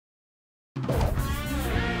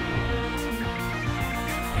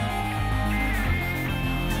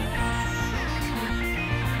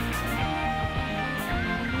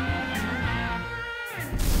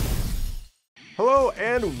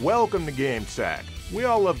and welcome to GameSack. We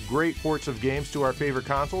all love great ports of games to our favorite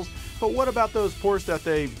consoles, but what about those ports that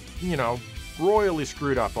they, royally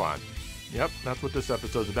screwed up on? Yep, that's what this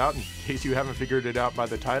episode's about, in case you haven't figured it out by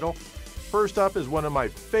the title. First up is one of my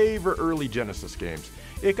favorite early Genesis games.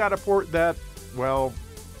 It got a port that, well...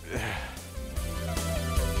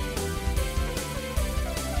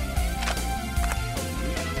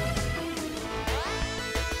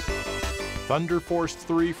 Thunder Force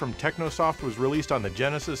 3 from Technosoft was released on the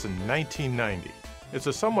Genesis in 1990. It's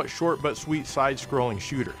a somewhat short but sweet side-scrolling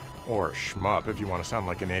shooter, or shmup if you want to sound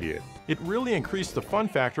like an idiot. It really increased the fun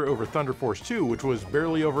factor over Thunder Force 2, which was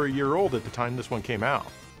barely over a year old at the time this one came out.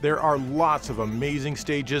 There are lots of amazing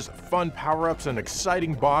stages, fun power-ups, and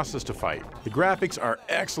exciting bosses to fight. The graphics are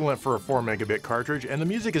excellent for a 4 megabit cartridge, and the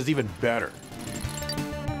music is even better.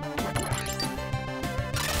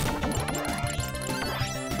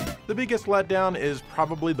 The biggest letdown is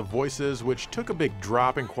probably the voices, which took a big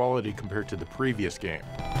drop in quality compared to the previous game.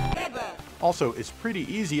 Also, it's pretty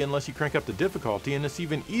easy unless you crank up the difficulty, and it's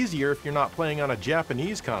even easier if you're not playing on a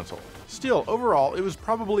Japanese console. Still, overall, it was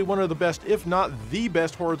probably one of the best, if not the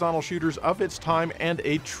best, horizontal shooters of its time and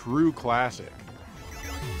a true classic.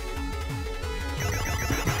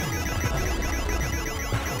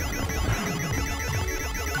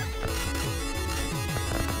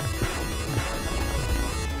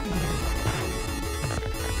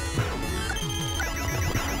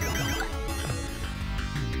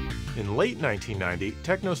 In late 1990,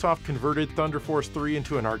 Technosoft converted Thunder Force 3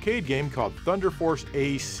 into an arcade game called Thunder Force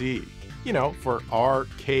AC. You know, for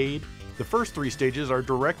arcade. The first 3 stages are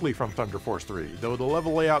directly from Thunder Force 3, though the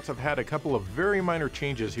level layouts have had a couple of very minor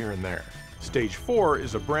changes here and there. Stage 4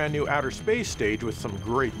 is a brand new outer space stage with some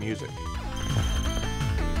great music.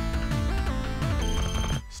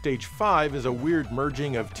 Stage 5 is a weird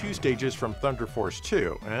merging of 2 stages from Thunder Force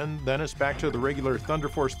 2, and then it's back to the regular Thunder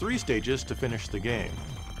Force 3 stages to finish the game.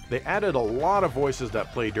 They added a lot of voices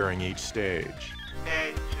that play during each stage.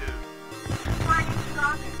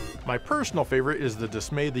 My personal favorite is the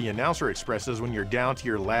dismay the announcer expresses when you're down to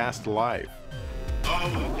your last life.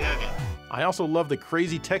 I also love the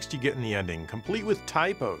crazy text you get in the ending, complete with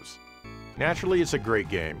typos. Naturally, it's a great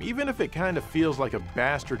game, even if it kind of feels like a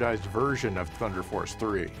bastardized version of Thunder Force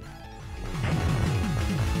 3.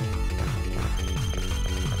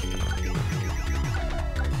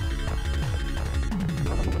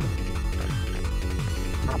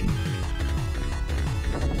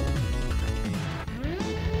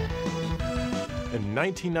 In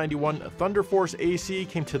 1991, Thunder Force AC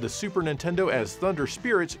came to the Super Nintendo as Thunder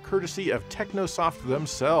Spirits, courtesy of Technosoft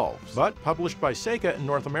themselves, but published by Sega in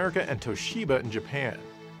North America and Toshiba in Japan.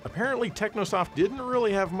 Apparently, Technosoft didn't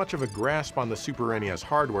really have much of a grasp on the Super NES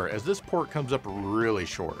hardware, as this port comes up really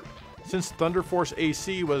short. Since Thunder Force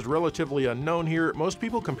AC was relatively unknown here, most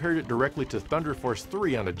people compared it directly to Thunder Force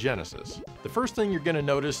 3 on a Genesis. The first thing you're going to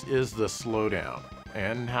notice is the slowdown.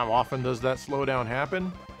 And how often does that slowdown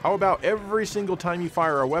happen? How about every single time you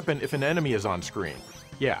fire a weapon if an enemy is on screen?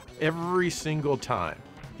 Yeah, every single time.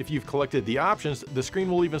 If you've collected the options, the screen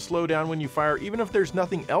will even slow down when you fire even if there's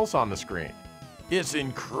nothing else on the screen. It's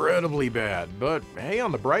incredibly bad, but hey,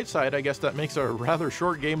 on the bright side, I guess that makes a rather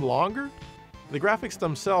short game longer? The graphics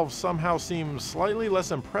themselves somehow seem slightly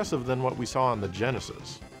less impressive than what we saw on the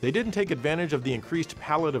Genesis. They didn't take advantage of the increased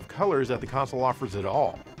palette of colors that the console offers at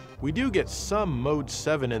all. We do get some Mode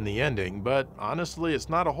 7 in the ending, but honestly it's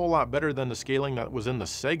not a whole lot better than the scaling that was in the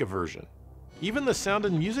Sega version. Even the sound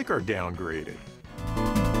and music are downgraded.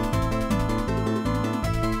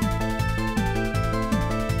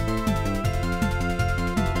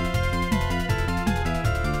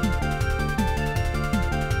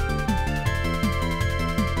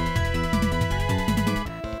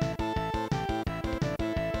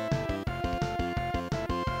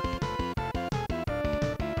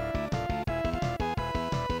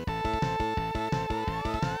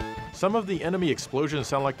 Some of the enemy explosions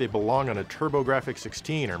sound like they belong on a TurboGrafx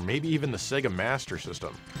 16 or maybe even the Sega Master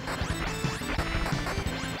System.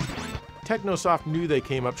 Technosoft knew they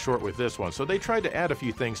came up short with this one, so they tried to add a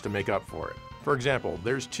few things to make up for it. For example,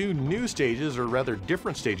 there's 2 new stages, or rather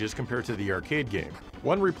different stages compared to the arcade game.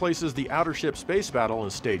 One replaces the outer ship space battle in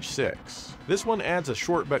Stage 6. This one adds a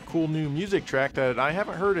short but cool new music track that I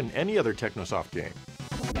haven't heard in any other Technosoft game.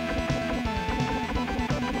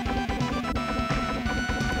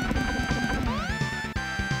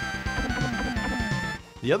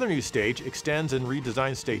 The other new stage extends and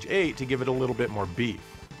redesigns Stage 8 to give it a little bit more beef.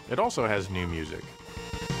 It also has new music.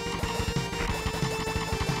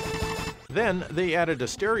 Then, they added a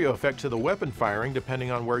stereo effect to the weapon firing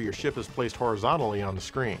depending on where your ship is placed horizontally on the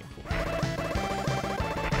screen.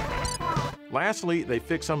 Lastly, they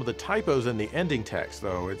fixed some of the typos in the ending text,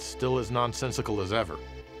 though it's still as nonsensical as ever.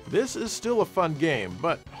 This is still a fun game,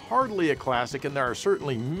 but hardly a classic, and there are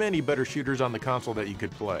certainly many better shooters on the console that you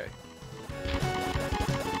could play.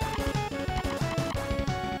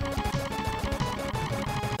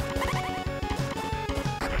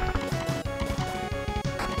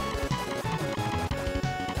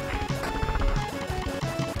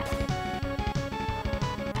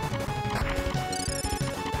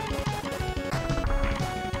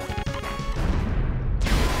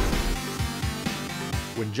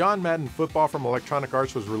 When John Madden Football from Electronic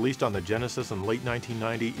Arts was released on the Genesis in late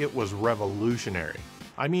 1990, it was revolutionary.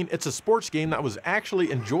 I mean, it's a sports game that was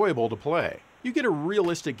actually enjoyable to play. You get a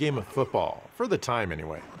realistic game of football, for the time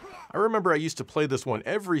anyway. I remember I used to play this one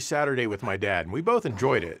every Saturday with my dad, and we both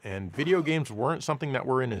enjoyed it, and video games weren't something that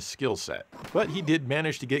were in his skill set. But he did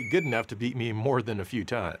manage to get good enough to beat me more than a few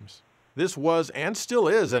times. This was, and still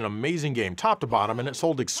is, an amazing game top to bottom, and it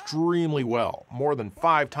sold extremely well, more than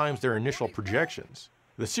 5 times their initial projections.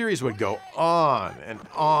 The series would go on and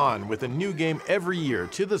on with a new game every year,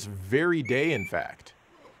 to this very day in fact.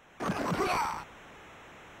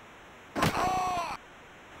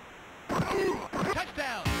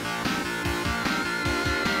 Touchdown!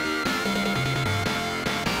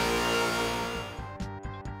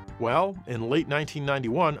 Well, in late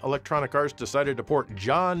 1991, Electronic Arts decided to port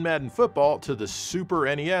John Madden Football to the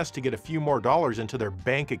Super NES to get a few more dollars into their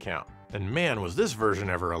bank account. And man, was this version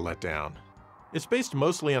ever a letdown. It's based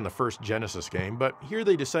mostly on the first Genesis game, but here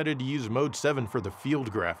they decided to use Mode 7 for the field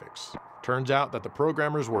graphics. Turns out that the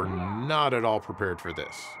programmers were not at all prepared for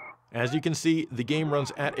this. As you can see, the game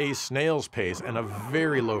runs at a snail's pace and a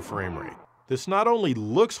very low frame rate. This not only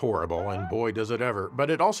looks horrible, and boy does it ever, but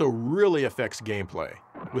it also really affects gameplay.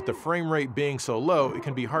 With the frame rate being so low, it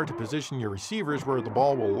can be hard to position your receivers where the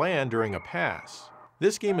ball will land during a pass.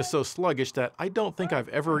 This game is so sluggish that I don't think I've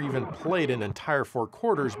ever even played an entire 4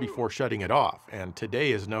 quarters before shutting it off, and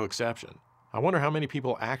today is no exception. I wonder how many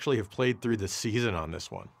people actually have played through the season on this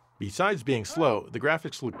one. Besides being slow, the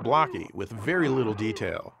graphics look blocky, with very little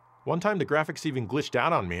detail. One time the graphics even glitched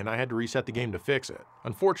out on me and I had to reset the game to fix it.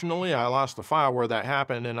 Unfortunately, I lost the file where that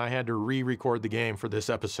happened and I had to re-record the game for this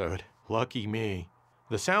episode. Lucky me.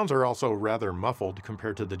 The sounds are also rather muffled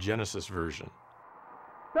compared to the Genesis version.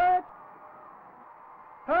 Set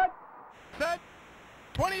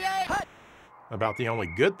 28! Hut. About the only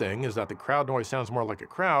good thing is that the crowd noise sounds more like a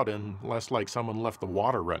crowd and less like someone left the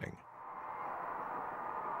water running.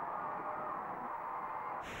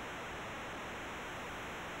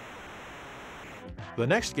 The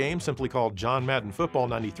next game, simply called John Madden Football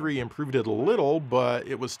 93, improved it a little, but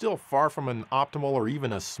it was still far from an optimal or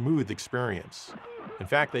even a smooth experience. In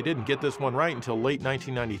fact, they didn't get this one right until late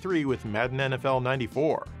 1993 with Madden NFL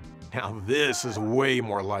 94. Now this is way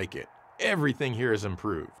more like it. Everything here is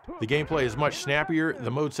improved. The gameplay is much snappier,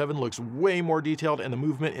 the Mode 7 looks way more detailed, and the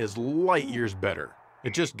movement is light years better.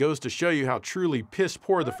 It just goes to show you how truly piss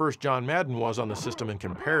poor the first John Madden was on the system in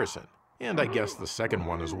comparison. And I guess the second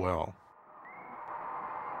one as well.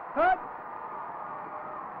 Hut.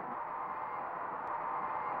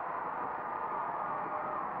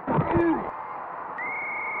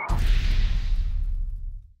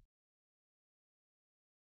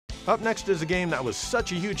 Up next is a game that was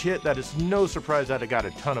such a huge hit that it's no surprise that it got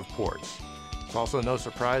a ton of ports. It's also no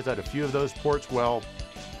surprise that a few of those ports, well,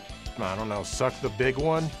 I don't know, suck the big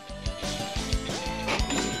one.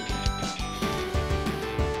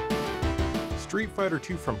 Street Fighter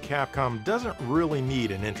II from Capcom doesn't really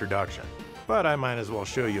need an introduction, but I might as well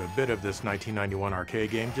show you a bit of this 1991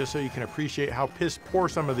 arcade game just so you can appreciate how piss poor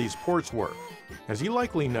some of these ports were. As you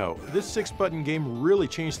likely know, this 6-button game really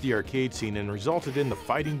changed the arcade scene and resulted in the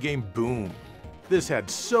fighting game boom. This had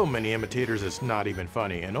so many imitators it's not even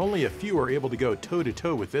funny, and only a few were able to go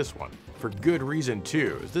toe-to-toe with this one. For good reason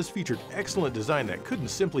too, as this featured excellent design that couldn't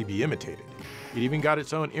simply be imitated. It even got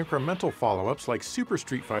its own incremental follow-ups like Super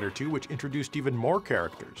Street Fighter II, which introduced even more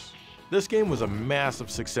characters. This game was a massive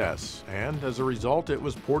success, and as a result it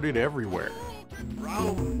was ported everywhere.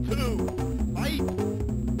 Round 2, fight!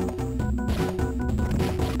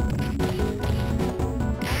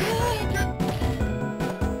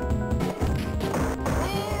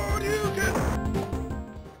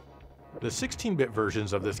 The 16-bit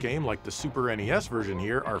versions of this game, like the Super NES version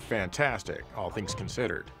here, are fantastic, all things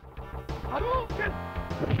considered.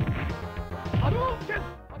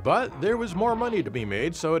 But there was more money to be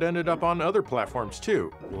made, so it ended up on other platforms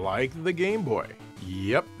too, like the Game Boy.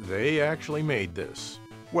 Yep, they actually made this.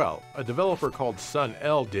 Well, a developer called Sun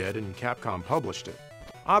L did, and Capcom published it.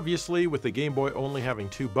 Obviously, with the Game Boy only having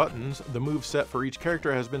 2 buttons, the moveset for each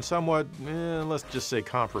character has been somewhat, let's just say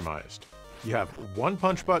compromised. You have one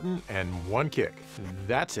punch button and one kick.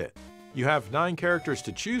 That's it. You have 9 characters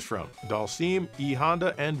to choose from. Dalsim, E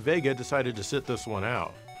Honda, and Vega decided to sit this one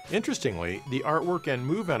out. Interestingly, the artwork and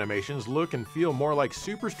move animations look and feel more like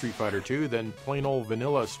Super Street Fighter 2 than plain old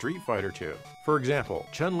vanilla Street Fighter 2. For example,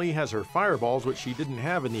 Chun-Li has her fireballs, which she didn't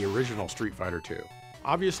have in the original Street Fighter 2.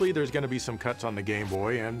 Obviously, there's going to be some cuts on the Game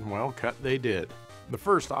Boy, and well, cut they did. The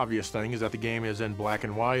first obvious thing is that the game is in black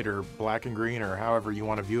and white, or black and green, or however you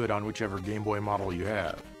want to view it on whichever Game Boy model you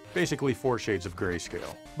have. Basically 4 shades of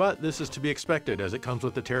grayscale. But this is to be expected as it comes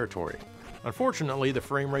with the territory. Unfortunately, the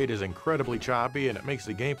frame rate is incredibly choppy and it makes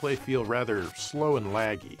the gameplay feel rather slow and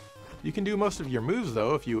laggy. You can do most of your moves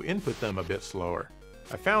though if you input them a bit slower.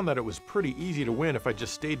 I found that it was pretty easy to win if I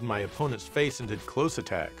just stayed in my opponent's face and did close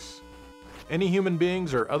attacks. Any human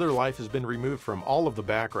beings or other life has been removed from all of the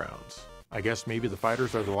backgrounds. I guess maybe the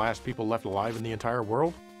fighters are the last people left alive in the entire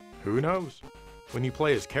world? Who knows? When you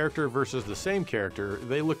play as character versus the same character,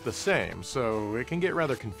 they look the same, so it can get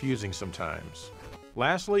rather confusing sometimes.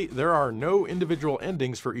 Lastly, there are no individual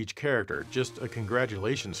endings for each character, just a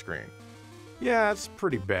congratulations screen. Yeah, it's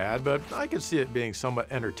pretty bad, but I could see it being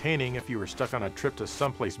somewhat entertaining if you were stuck on a trip to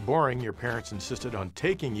someplace boring your parents insisted on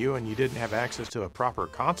taking you and you didn't have access to a proper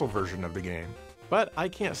console version of the game. But I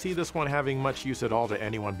can't see this one having much use at all to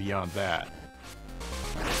anyone beyond that.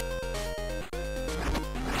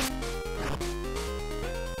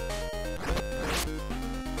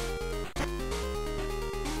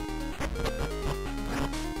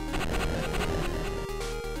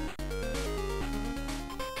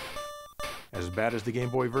 As bad as the Game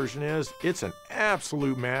Boy version is, it's an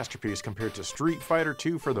absolute masterpiece compared to Street Fighter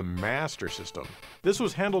 2 for the Master System. This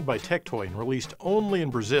was handled by Tectoy and released only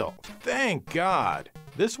in Brazil. Thank God!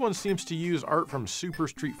 This one seems to use art from Super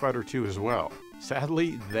Street Fighter 2 as well.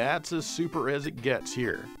 Sadly, that's as super as it gets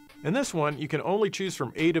here. In this one, you can only choose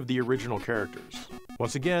from 8 of the original characters.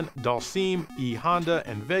 Once again, Dalsim, E Honda,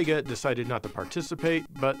 and Vega decided not to participate,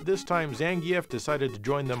 but this time Zangief decided to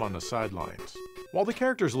join them on the sidelines. While the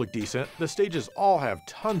characters look decent, the stages all have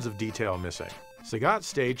tons of detail missing. Sagat's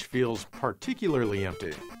stage feels particularly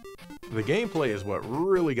empty. The gameplay is what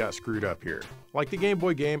really got screwed up here. Like the Game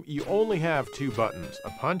Boy game, you only have 2 buttons, a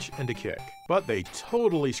punch and a kick. But they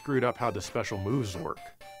totally screwed up how the special moves work.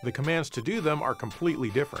 The commands to do them are completely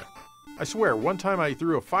different. I swear, one time I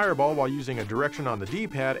threw a fireball while using a direction on the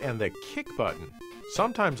D-pad and the kick button.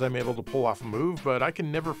 Sometimes I'm able to pull off a move, but I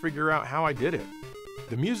can never figure out how I did it.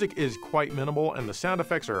 The music is quite minimal and the sound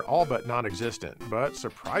effects are all but non-existent, but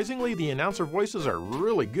surprisingly the announcer voices are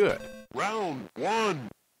really good. Round 1.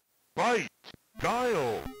 Fight.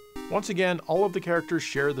 Guile. Once again, all of the characters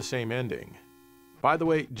share the same ending. By the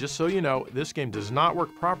way, just so you know, this game does not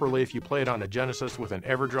work properly if you play it on a Genesis with an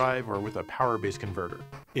EverDrive or with a power-based converter.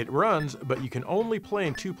 It runs, but you can only play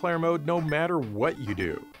in 2-player mode no matter what you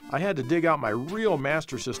do. I had to dig out my real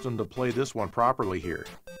Master System to play this one properly here.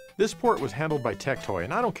 This port was handled by Tectoy,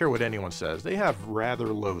 and I don't care what anyone says, they have rather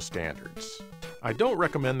low standards. I don't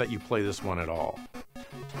recommend that you play this one at all.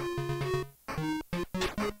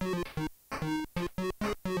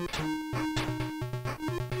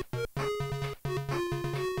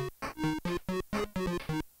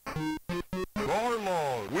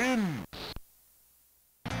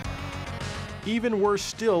 Even worse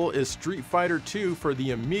still is Street Fighter 2 for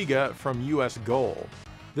the Amiga from US Gold.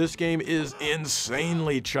 This game is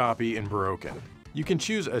insanely choppy and broken. You can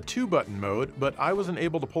choose a 2-button mode, but I wasn't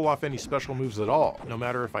able to pull off any special moves at all, no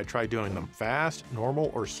matter if I tried doing them fast, normal,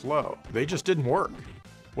 or slow. They just didn't work.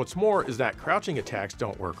 What's more is that crouching attacks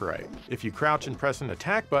don't work right. If you crouch and press an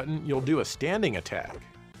attack button, you'll do a standing attack.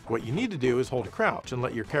 What you need to do is hold crouch and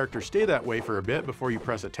let your character stay that way for a bit before you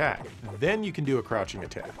press attack. Then you can do a crouching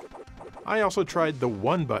attack. I also tried the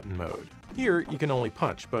 1-button mode. Here, you can only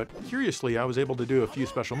punch, but curiously I was able to do a few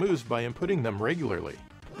special moves by inputting them regularly.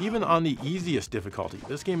 Even on the easiest difficulty,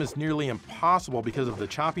 this game is nearly impossible because of the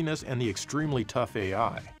choppiness and the extremely tough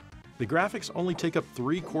AI. The graphics only take up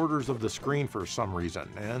 3/4 of the screen for some reason,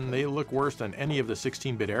 and they look worse than any of the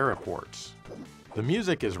 16-bit era ports. The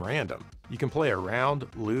music is random. You can play a round,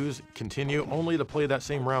 lose, continue, only to play that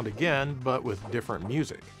same round again, but with different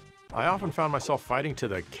music. I often found myself fighting to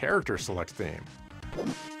the character select theme.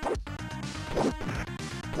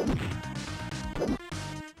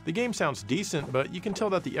 The game sounds decent, but you can tell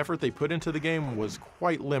that the effort they put into the game was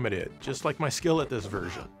quite limited, just like my skill at this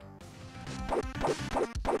version.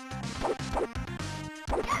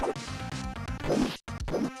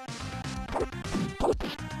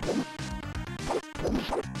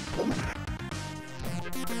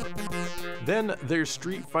 Then there's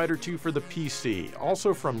Street Fighter 2 for the PC,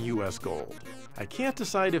 also from US Gold. I can't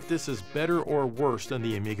decide if this is better or worse than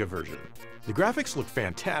the Amiga version. The graphics look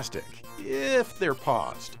fantastic, if they're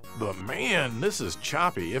paused. But man, this is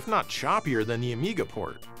choppy, if not choppier than the Amiga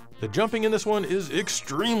port. The jumping in this one is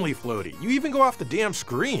extremely floaty. You even go off the damn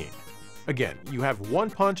screen. Again, you have one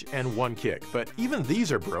punch and one kick, but even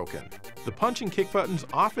these are broken. The punch and kick buttons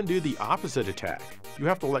often do the opposite attack. You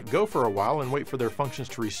have to let go for a while and wait for their functions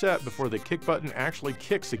to reset before the kick button actually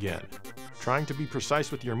kicks again. Trying to be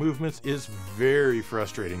precise with your movements is very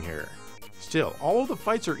frustrating here. Still, all of the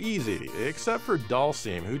fights are easy, except for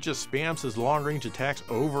Dalsim, who just spams his long-range attacks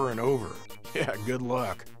over and over. Yeah, good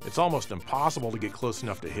luck. It's almost impossible to get close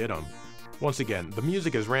enough to hit him. Once again, the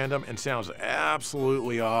music is random and sounds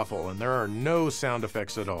absolutely awful, and there are no sound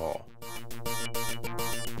effects at all.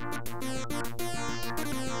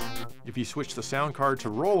 If you switch the sound card to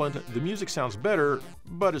Roland, the music sounds better,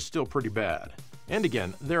 but it's still pretty bad. And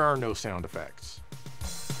again, there are no sound effects.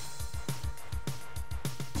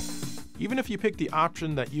 Even if you pick the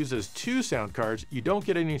option that uses 2 sound cards, you don't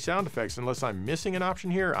get any sound effects unless I'm missing an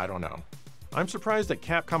option here, I don't know. I'm surprised that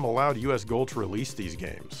Capcom allowed US Gold to release these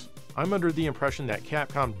games. I'm under the impression that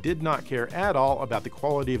Capcom did not care at all about the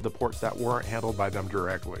quality of the ports that weren't handled by them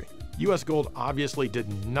directly. US Gold obviously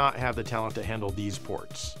did not have the talent to handle these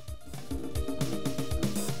ports.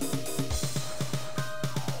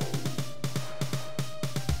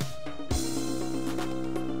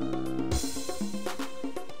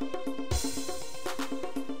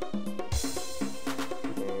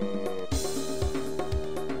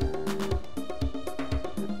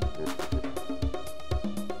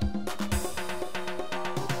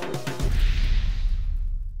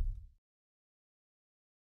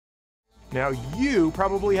 Now you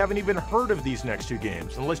probably haven't even heard of these next 2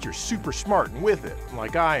 games, unless you're super smart and with it,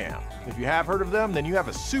 like I am. If you have heard of them, then you have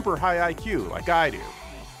a super high IQ, like I do.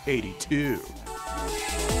 82.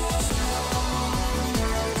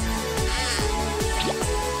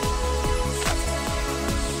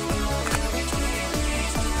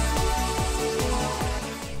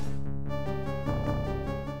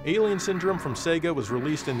 Alien Syndrome from Sega was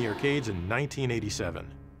released in the arcades in 1987.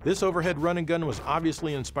 This overhead run and gun was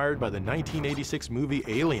obviously inspired by the 1986 movie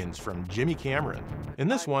Aliens from Jimmy Cameron. In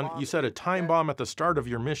this one, you set a time bomb at the start of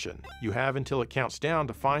your mission. You have until it counts down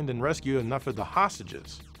to find and rescue enough of the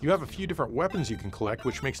hostages. You have a few different weapons you can collect,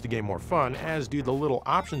 which makes the game more fun, as do the little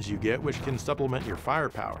options you get, which can supplement your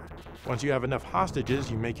firepower. Once you have enough hostages,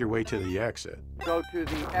 you make your way to the exit. Go to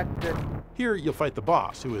the exit. Here, you'll fight the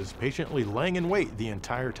boss, who is patiently laying in wait the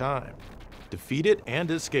entire time. Defeat it and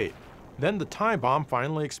escape. Then the time bomb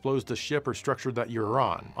finally explodes the ship or structure that you're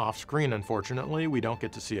on. Off screen, unfortunately, we don't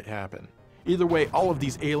get to see it happen. Either way, all of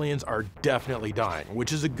these aliens are definitely dying,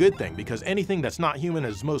 which is a good thing because anything that's not human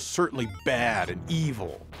is most certainly bad and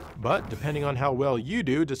evil. But depending on how well you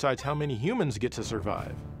do decides how many humans get to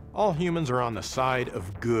survive. All humans are on the side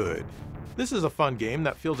of good. This is a fun game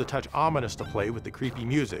that feels a touch ominous to play with the creepy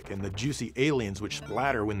music and the juicy aliens which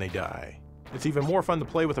splatter when they die. It's even more fun to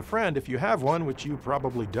play with a friend if you have one, which you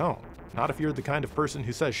probably don't. Not if you're the kind of person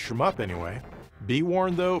who says shmup anyway. Be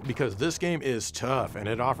warned though, because this game is tough and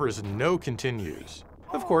it offers no continues.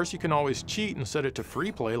 Of course, you can always cheat and set it to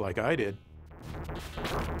free play like I did.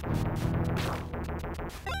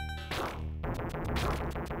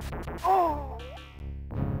 Oh!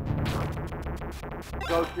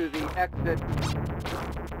 Go to the exit.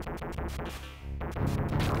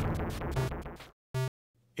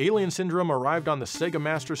 Alien Syndrome arrived on the Sega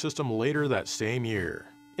Master System later that same year.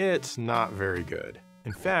 It's not very good.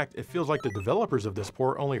 In fact, it feels like the developers of this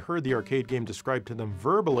port only heard the arcade game described to them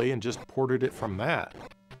verbally and just ported it from that.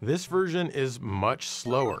 This version is much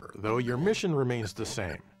slower, though your mission remains the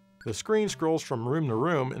same. The screen scrolls from room to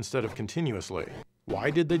room instead of continuously. Why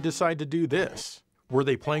did they decide to do this? Were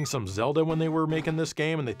they playing some Zelda when they were making this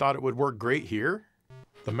game and they thought it would work great here?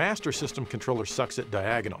 The Master System controller sucks at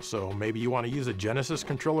diagonal, so maybe you want to use a Genesis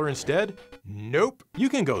controller instead? Nope! You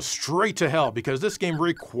can go straight to hell because this game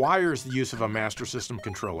requires the use of a Master System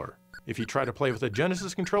controller. If you try to play with a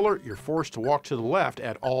Genesis controller, you're forced to walk to the left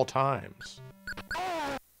at all times.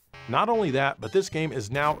 Not only that, but this game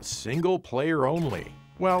is now single player only.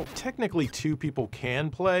 Well, technically 2 people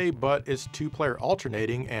can play, but it's 2-player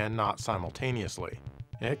alternating and not simultaneously.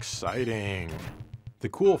 Exciting! The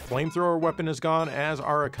cool flamethrower weapon is gone, as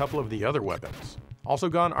are a couple of the other weapons. Also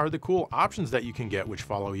gone are the cool options that you can get which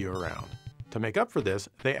follow you around. To make up for this,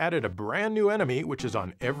 they added a brand new enemy which is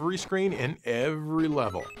on every screen in every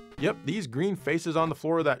level. Yep, these green faces on the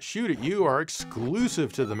floor that shoot at you are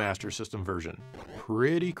exclusive to the Master System version.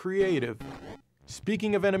 Pretty creative.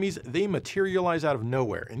 Speaking of enemies, they materialize out of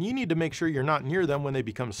nowhere, and you need to make sure you're not near them when they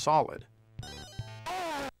become solid.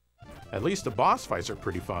 At least the boss fights are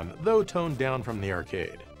pretty fun, though toned down from the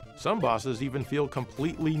arcade. Some bosses even feel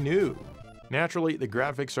completely new. Naturally, the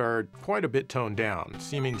graphics are quite a bit toned down,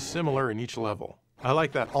 seeming similar in each level. I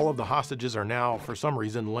like that all of the hostages are now, for some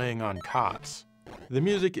reason, laying on cots. The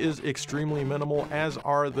music is extremely minimal, as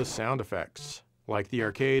are the sound effects. Like the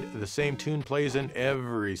arcade, the same tune plays in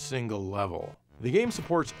every single level. The game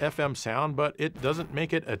supports FM sound, but it doesn't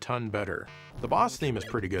make it a ton better. The boss theme is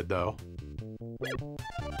pretty good though.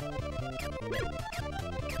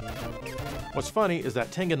 What's funny is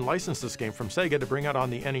that Tengen licensed this game from Sega to bring out on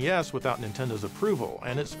the NES without Nintendo's approval,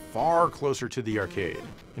 and it's far closer to the arcade.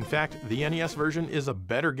 In fact, the NES version is a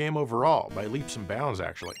better game overall, by leaps and bounds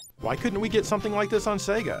actually. Why couldn't we get something like this on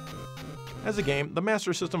Sega? As a game, the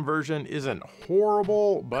Master System version isn't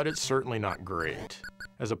horrible, but it's certainly not great.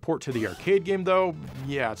 As a port to the arcade game though,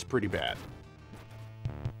 yeah, it's pretty bad.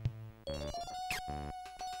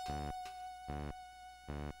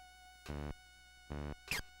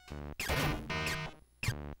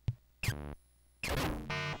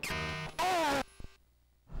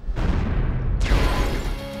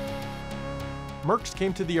 Mercs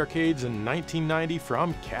came to the arcades in 1990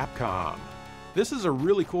 from Capcom. This is a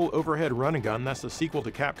really cool overhead run and gun that's the sequel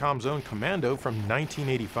to Capcom's own Commando from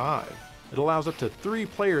 1985. It allows up to 3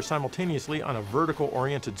 players simultaneously on a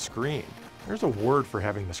vertical-oriented screen. There's a word for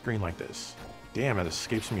having the screen like this. Damn, it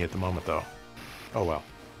escapes me at the moment though. Oh well.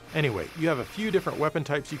 Anyway, you have a few different weapon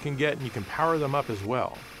types you can get and you can power them up as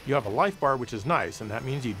well. You have a life bar, which is nice, and that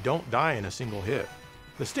means you don't die in a single hit.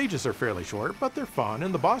 The stages are fairly short, but they're fun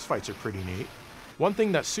and the boss fights are pretty neat. One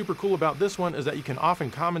thing that's super cool about this one is that you can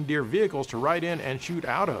often commandeer vehicles to ride in and shoot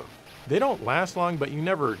out of. They don't last long, but you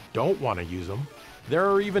never don't want to use them. There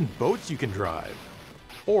are even boats you can drive.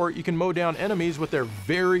 Or you can mow down enemies with their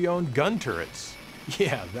very own gun turrets.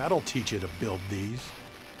 Yeah, that'll teach you to build these.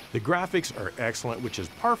 The graphics are excellent, which is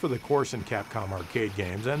par for the course in Capcom arcade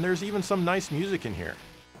games, and there's even some nice music in here.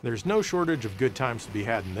 There's no shortage of good times to be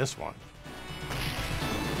had in this one.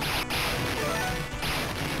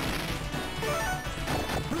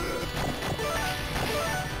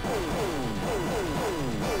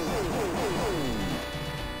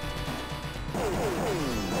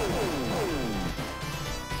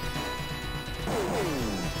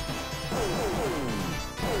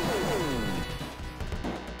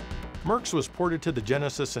 Mercs was ported to the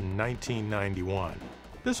Genesis in 1991.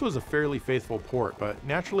 This was a fairly faithful port, but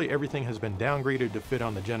naturally everything has been downgraded to fit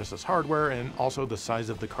on the Genesis hardware and also the size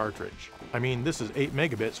of the cartridge. I mean, this is 8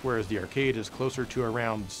 megabits, whereas the arcade is closer to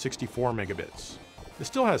around 64 megabits. It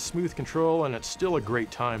still has smooth control and it's still a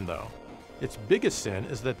great time though. Its biggest sin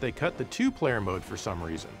is that they cut the 2-player mode for some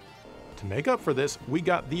reason. To make up for this, we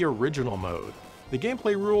got the original mode. The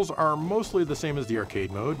gameplay rules are mostly the same as the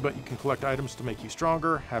arcade mode, but you can collect items to make you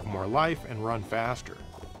stronger, have more life, and run faster.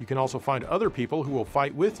 You can also find other people who will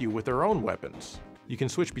fight with you with their own weapons. You can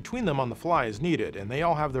switch between them on the fly as needed, and they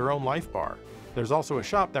all have their own life bar. There's also a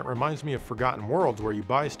shop that reminds me of Forgotten Worlds where you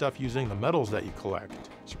buy stuff using the medals that you collect.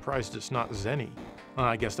 Surprised it's not Zenny.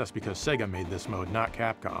 I guess that's because Sega made this mode, not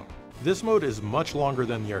Capcom. This mode is much longer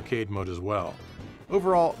than the arcade mode as well.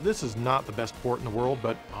 Overall, this is not the best port in the world,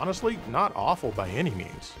 but honestly, not awful by any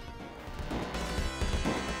means.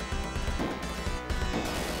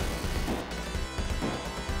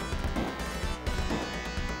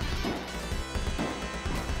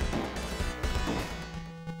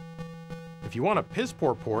 If you want a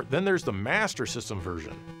piss-poor port, then there's the Master System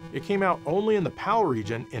version. It came out only in the PAL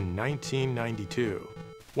region in 1992.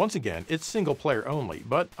 Once again, it's single player only,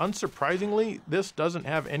 but unsurprisingly, this doesn't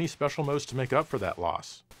have any special modes to make up for that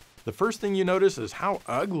loss. The first thing you notice is how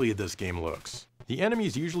ugly this game looks. The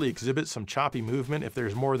enemies usually exhibit some choppy movement if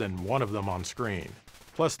there's more than one of them on screen.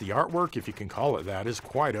 Plus the artwork, if you can call it that, is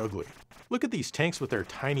quite ugly. Look at these tanks with their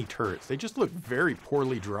tiny turrets, they just look very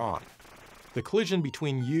poorly drawn. The collision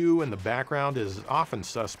between you and the background is often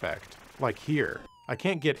suspect. Like here, I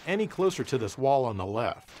can't get any closer to this wall on the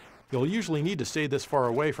left. You'll usually need to stay this far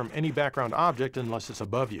away from any background object unless it's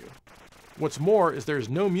above you. What's more is there's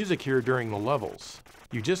no music here during the levels.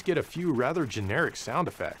 You just get a few rather generic sound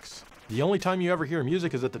effects. The only time you ever hear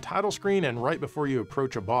music is at the title screen and right before you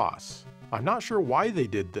approach a boss. I'm not sure why they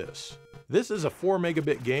did this. This is a 4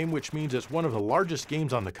 megabit game, which means it's one of the largest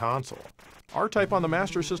games on the console. R-Type on the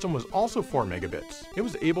Master System was also 4 megabits. It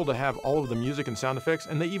was able to have all of the music and sound effects,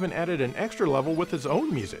 and they even added an extra level with its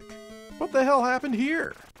own music. What the hell happened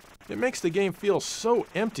here? It makes the game feel so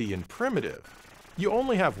empty and primitive. You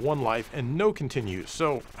only have one life and no continues,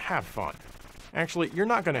 so have fun. Actually, you're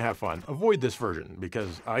not going to have fun. Avoid this version,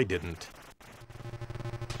 because I didn't.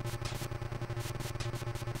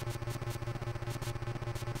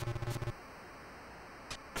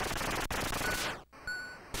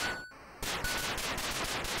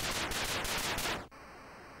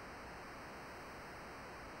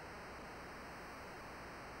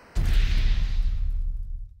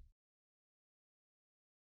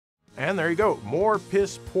 And there you go, more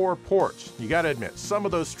piss poor ports. You gotta admit, some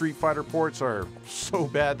of those Street Fighter ports are so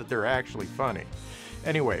bad that they're actually funny.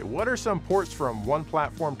 Anyway, what are some ports from one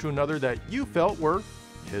platform to another that you felt were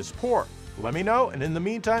piss poor? Let me know, and in the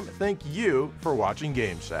meantime, thank you for watching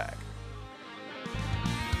GameSack.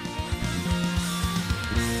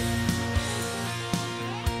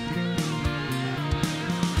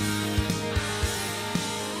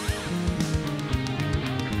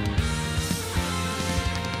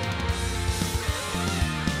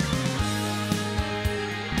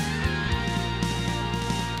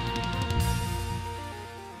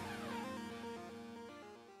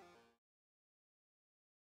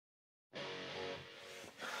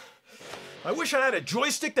 I wish I had a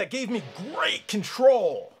joystick that gave me great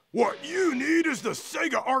control. What you need is the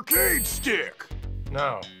Sega arcade stick.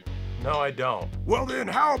 No, I don't. Well then,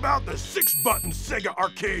 how about the 6-button Sega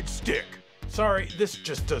arcade stick? Sorry, this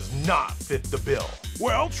just does not fit the bill.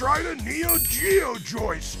 Well, try the Neo Geo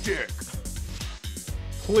joystick.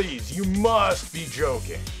 Please, you must be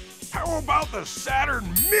joking. How about the Saturn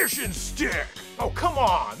Mission stick? Oh, come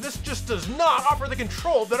on, this just does not offer the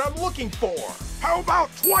control that I'm looking for. How about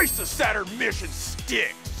twice the Saturn Mission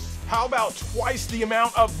sticks? How about twice the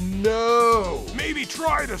amount of no? Maybe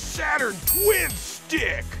try the Saturn Twin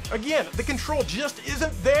stick. Again, the control just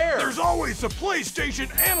isn't there. There's always a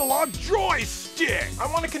PlayStation analog joystick. I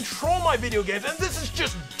want to control my video games, and this is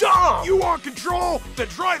just dumb. You want control? Then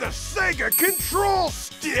try the Sega control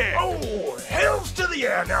stick. Oh, hells to the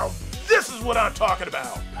yeah, now this is what I'm talking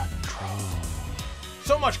about. Control.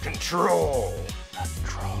 So much control.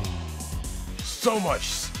 Control. So much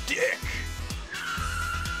stick.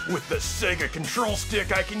 With the Sega control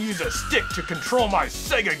stick, I can use a stick to control my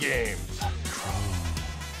Sega games. Control.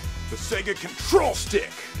 The Sega control stick.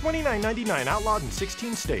 $29.99, outlawed in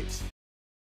 16 states.